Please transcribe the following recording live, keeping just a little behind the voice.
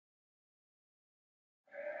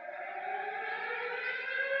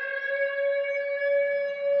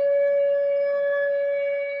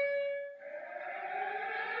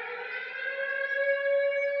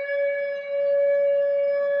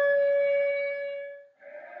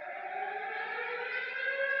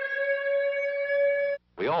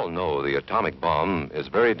We all know the atomic bomb is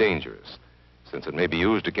very dangerous. Since it may be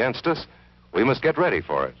used against us, we must get ready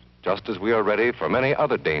for it, just as we are ready for many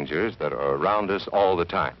other dangers that are around us all the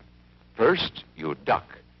time. First, you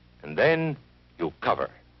duck, and then you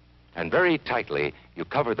cover. And very tightly, you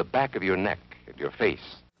cover the back of your neck and your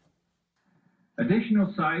face.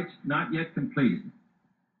 Additional sites not yet completed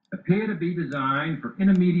appear to be designed for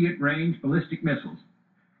intermediate range ballistic missiles,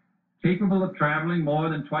 capable of traveling more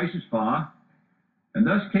than twice as far, and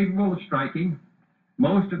thus capable of striking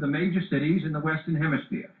most of the major cities in the Western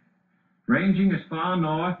Hemisphere, ranging as far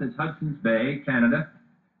north as Hudson's Bay, Canada,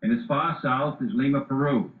 and as far south as Lima,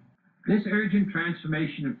 Peru. This urgent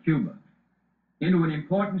transformation of Cuba into an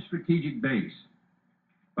important strategic base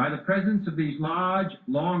by the presence of these large,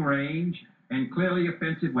 long-range, and clearly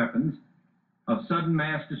offensive weapons of sudden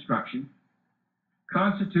mass destruction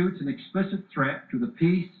constitutes an explicit threat to the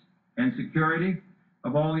peace and security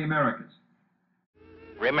of all the Americas.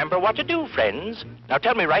 Remember what to do, friends. Now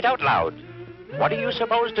tell me right out loud. What are you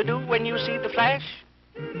supposed to do when you see the flash?